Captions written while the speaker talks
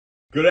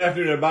Good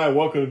afternoon, everybody.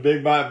 Welcome to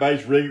Big Bite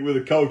Baits, Rig It with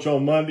a Coach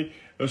on Monday.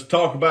 Let's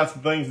talk about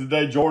some things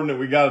today, Jordan, that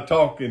we got to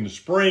talk in the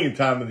spring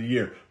time of the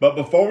year. But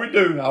before we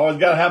do, I always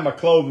got to have my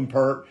clothing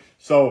perk.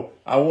 So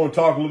I want to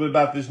talk a little bit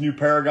about this new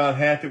Paragon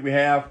hat that we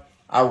have.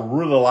 I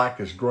really like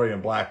this gray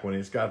and black one.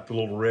 It's got the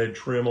little red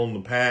trim on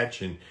the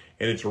patch, and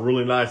it's a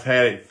really nice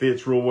hat. It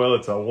fits real well.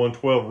 It's a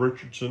 112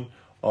 Richardson.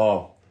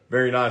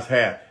 Very nice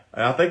hat.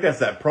 And I think that's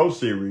that Pro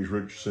Series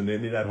Richardson,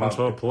 isn't it?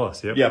 112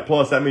 plus, yep. Yeah,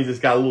 plus that means it's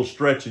got a little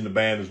stretch in the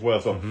band as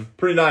well. So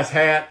pretty nice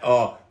hat.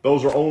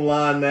 Those are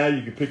online now.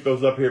 You can pick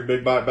those up here at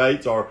Big Bite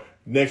Baits or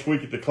next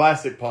week at the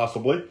Classic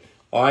possibly.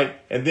 All right.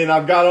 And then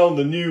I've got on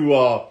the new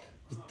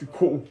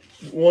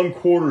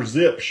 1/4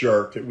 zip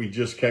shirt that we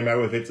just came out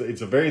with.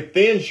 It's a very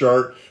thin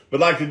shirt, but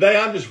like today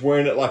I'm just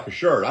wearing it like a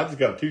shirt. I just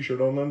got a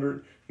t-shirt on under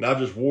it and I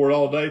just wore it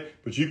all day.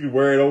 But you could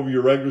wear it over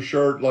your regular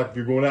shirt like if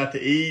you're going out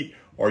to eat,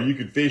 or you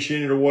could fish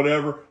in it or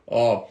whatever.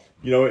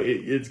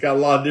 It's got a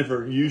lot of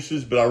different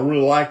uses, but I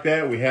really like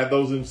that. We have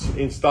those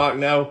in stock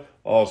now,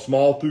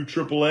 small through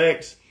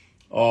XXX.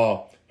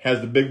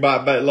 Has the Big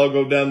Bite Bait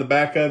logo down the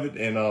back of it,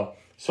 and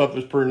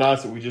something's pretty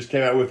nice that we just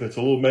came out with. It's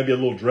maybe a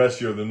little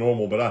dressier than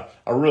normal, but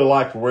I really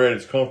like to wear it.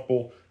 It's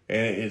comfortable,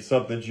 and it's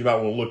something that you might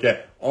want to look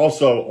at.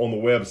 Also on the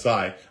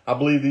website, I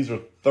believe these are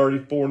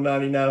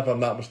 $34.99 if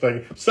I'm not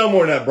mistaken,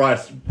 somewhere in that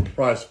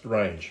price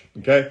range.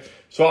 Okay,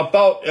 so I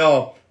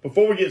thought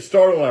before we get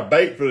started on our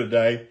bait for the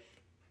day,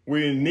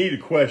 we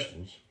needed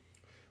questions.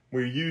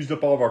 We used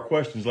up all of our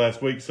questions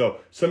last week,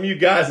 so some of you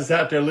guys that's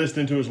out there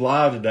listening to us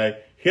live today,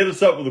 hit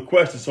us up with a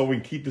question so we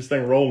can keep this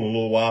thing rolling a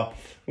little while.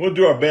 We'll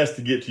do our best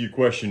to get to your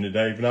question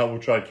today. If not, we'll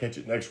try to catch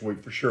it next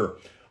week for sure.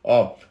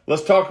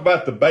 Let's talk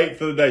about the bait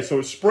for the day. So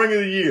it's spring of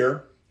the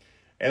year,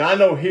 and I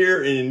know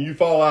here in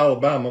Eufaula,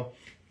 Alabama,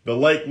 the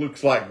lake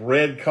looks like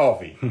red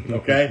coffee,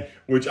 okay,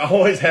 which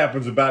always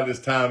happens about this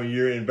time of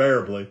year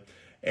invariably.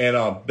 And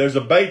there's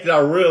a bait that I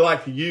really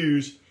like to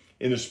use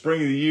in the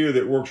spring of the year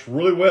that works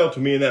really well to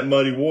me in that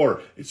muddy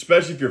water,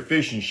 especially if you're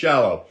fishing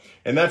shallow.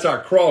 And that's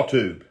our Craw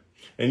tube.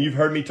 And you've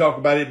heard me talk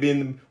about it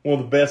being one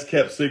of the best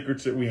kept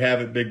secrets that we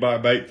have at Big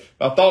Bite Bait.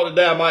 I thought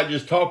today I might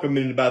just talk a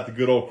minute about the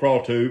good old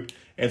Craw tube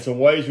and some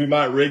ways we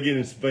might rig it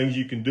and some things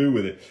you can do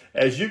with it.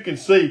 As you can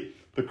see,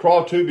 the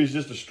Craw tube is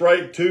just a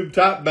straight tube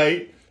type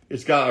bait.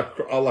 It's got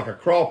like a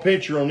craw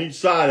pincher on each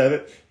side of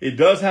it. It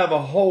does have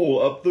a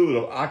hole up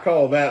through it. I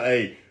call that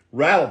a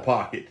rattle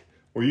pocket,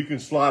 where you can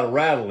slide a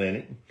rattle in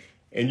it.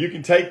 And you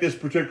can take this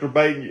particular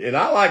bait, and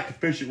I like to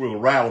fish it with a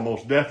rattle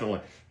most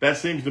definitely. That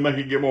seems to make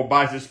it get more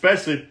bites,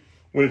 especially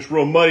when it's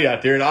real muddy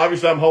out there. And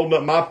obviously I'm holding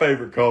up my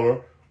favorite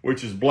color,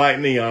 which is black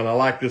neon. I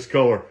like this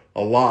color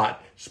a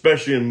lot,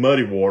 especially in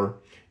muddy water.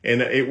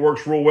 And it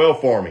works real well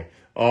for me.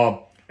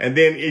 And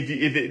then if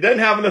it doesn't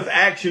have enough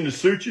action to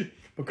suit you,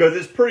 because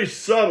it's pretty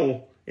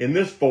subtle in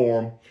this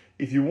form,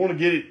 if you want to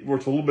get it where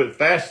it's a little bit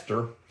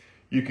faster,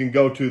 you can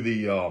go to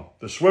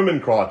the swimming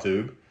Craw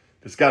tube.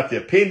 It's got the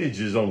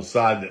appendages on the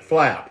side that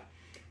flap.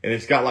 And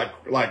it's got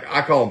like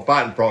I call them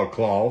fighting frog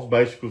claws.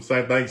 Basically the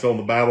same thing. It's on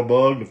the battle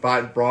bug, the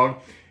fighting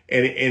frog.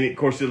 And of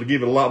course, it'll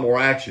give it a lot more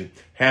action.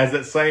 Has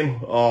that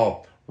same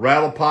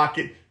rattle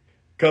pocket.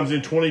 Comes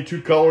in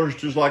 22 colors,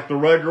 just like the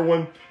regular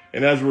one.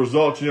 And as a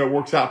result, it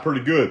works out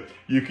pretty good.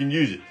 You can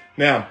use it.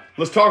 Now,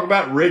 let's talk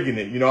about rigging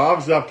it.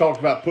 Obviously, I've talked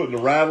about putting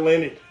the rattle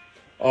in it.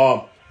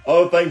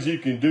 Other things you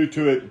can do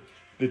to it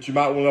that you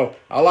might want to know.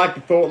 I like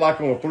to throw it like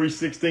on a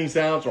 3/16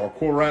 ounce or a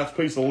 1/4 ounce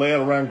piece of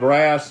lead around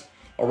grass,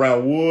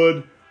 around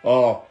wood.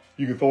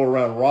 You can throw it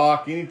around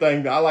rock,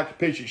 anything. I like to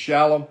pitch it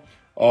shallow.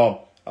 I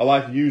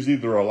like to use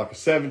either like a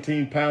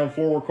 17-pound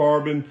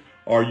fluorocarbon,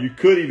 or you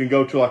could even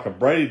go to like a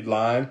braided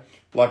line,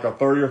 like a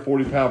 30 or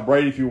 40-pound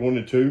braid if you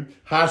wanted to.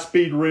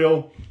 High-speed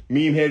reel,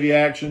 medium heavy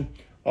action,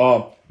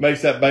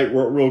 makes that bait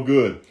work real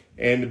good.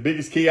 And the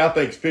biggest key, I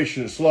think, is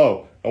fishing it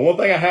slow. And one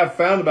thing I have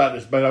found about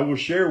this bait I will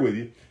share with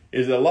you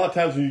is that a lot of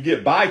times when you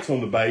get bites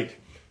on the bait,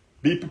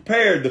 be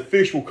prepared, the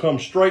fish will come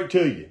straight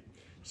to you.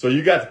 So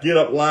you got to get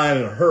up line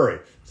in a hurry.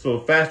 So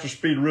the faster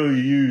speed reel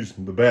you use,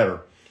 the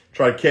better.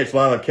 Try to catch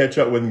line and catch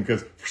up with them,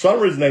 because for some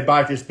reason they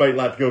bite this bait and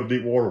like to go to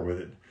deep water with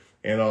it.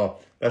 And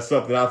that's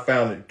something I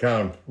found that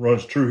kind of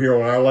runs true here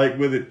on our lake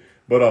with it.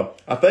 But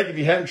I think if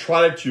you haven't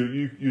tried it,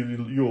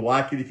 you'll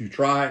like it if you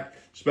try it,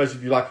 especially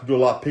if you like to do a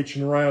lot of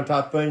pitching around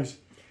type things.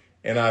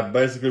 And I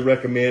basically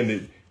recommend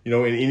it, in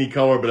any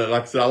color. But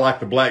like I said, I like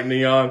the black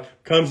neon.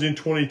 Comes in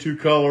 22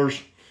 colors.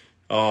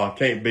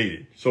 Can't beat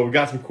it. So we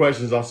got some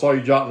questions. I saw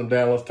you jotting them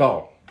down. Let's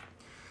talk.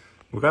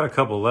 We got a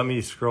couple. Let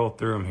me scroll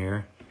through them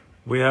here.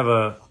 We have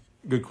a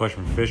good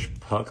question from Fish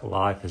Puck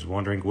Life is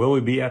wondering, will we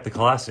be at the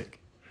Classic?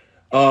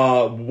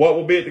 What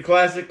will be at the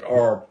Classic,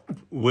 or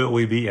will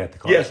we be at the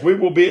Classic? Yes, we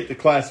will be at the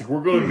Classic.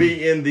 We're going to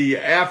be in the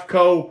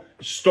AFCO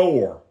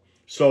store.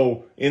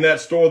 So in that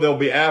store, there'll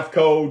be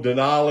AFCO,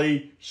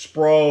 Denali,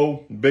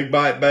 Spro, Big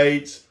Bite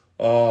Baits.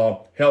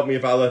 Help me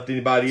if I left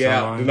anybody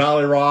out.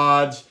 Denali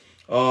rods,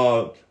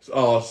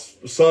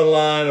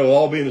 Sunline. It'll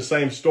all be in the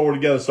same store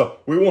together. So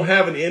we won't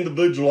have an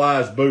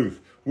individualized booth.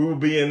 We will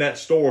be in that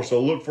store.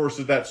 So look for us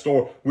at that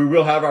store. We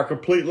will have our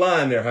complete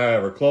line there,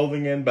 however,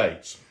 clothing and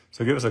baits.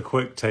 So give us a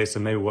quick taste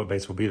of maybe what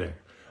baits will be there.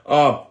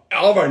 All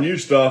of our new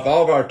stuff,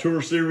 all of our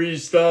tour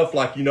series stuff,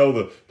 like,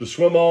 the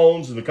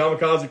swim-ons and the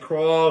kamikaze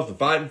craws, the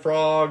fighting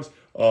frogs,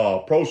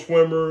 pro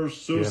swimmers,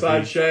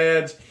 suicide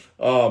shads,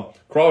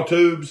 craw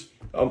tubes,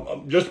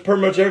 just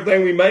pretty much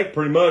everything we make,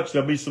 pretty much.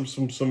 There'll be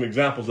some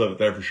examples of it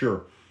there for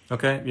sure.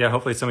 Okay, yeah,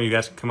 hopefully some of you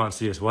guys can come out and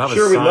see us. We'll have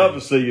we'd love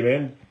to see you,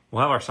 man.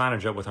 We'll have our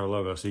signage up with our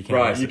logo, so you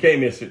can't miss it. You can't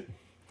miss it.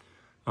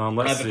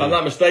 Let's see. If I'm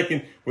not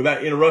mistaken,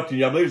 without interrupting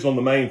you, I believe it's on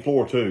the main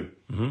floor too.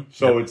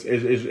 So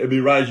it'll be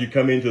right as you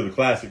come into the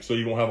Classic, so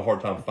you won't have a hard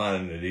time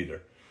finding it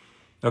either.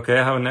 Okay,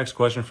 I have a next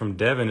question from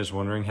Devin is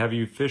wondering, have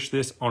you fished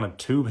this on a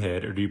tube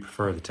head or do you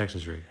prefer the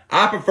Texas rig?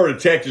 I prefer the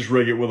Texas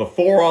rig it with a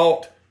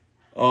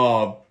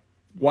 4/0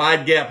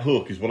 wide gap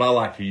hook is what I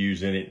like to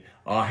use in it.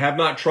 I have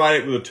not tried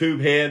it with a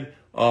tube head.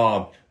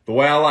 The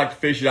way I like to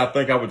fish it, I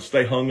think I would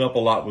stay hung up a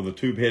lot with a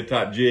tube head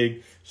type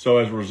jig. So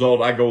as a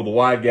result, I go with the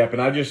wide gap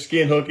and I just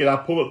skin hook it. I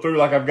pull it through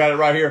like I've got it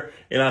right here,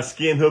 and I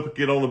skin hook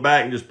it on the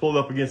back and just pull it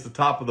up against the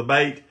top of the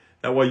bait.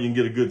 That way you can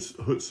get a good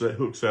hook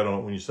set on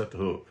it when you set the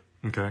hook.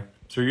 Okay.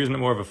 So you're using it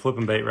more of a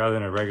flipping bait rather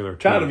than a regular tube?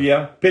 Kind of,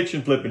 yeah. Pitch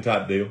and flipping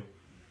type deal.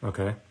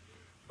 Okay.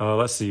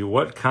 Let's see.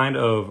 What kind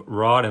of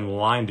rod and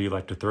line do you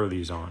like to throw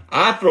these on?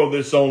 I throw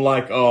this on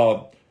like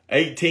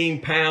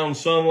 18-pound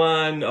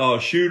Sunline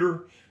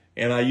shooter.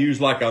 And I use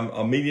like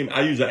a medium,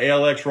 I use an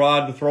ALX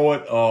rod to throw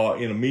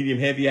it in a medium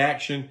heavy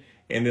action.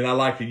 And then I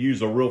like to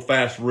use a real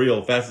fast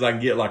reel, as fast as I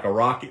can get, like a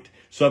rocket.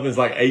 Something's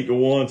like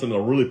 8-to-1, something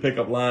to really pick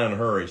up line in a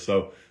hurry.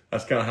 So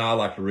that's kind of how I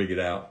like to rig it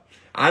out.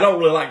 I don't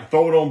really like to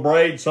throw it on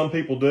braid. Some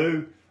people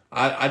do.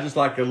 I just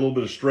like a little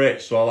bit of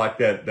stretch, so I like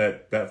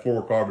that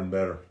fluorocarbon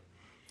better.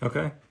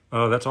 Okay.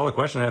 That's all the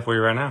question I have for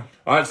you right now.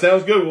 All right,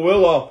 sounds good.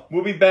 Well,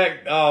 we'll be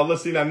back.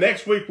 Let's see. Now,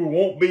 next week we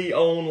won't be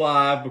on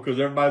live because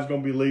everybody's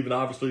going to be leaving,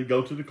 obviously, to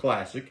go to the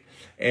Classic.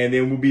 And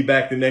then we'll be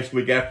back the next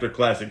week after the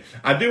Classic.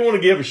 I do want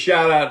to give a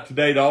shout-out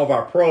today to all of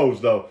our pros,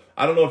 though.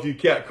 I don't know if you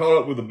caught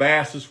up with the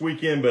bass this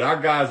weekend, but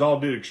our guys all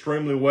did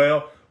extremely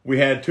well. We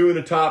had 2 in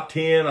the top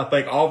 10. I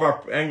think all of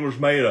our anglers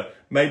made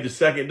the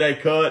second day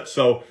cut.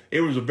 So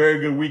it was a very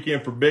good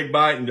weekend for Big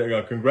Bite.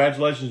 And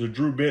congratulations to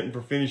Drew Benton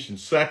for finishing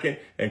second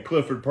and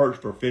Clifford Perch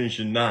for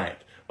finishing ninth.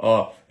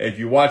 If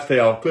you watch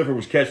Clifford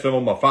was catching them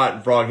on my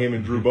fighting frog. Him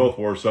and Drew both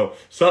were. So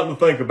something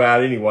to think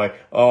about anyway.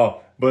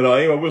 But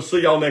anyway, we'll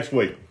see y'all next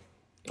week.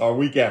 Or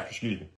week after, excuse me.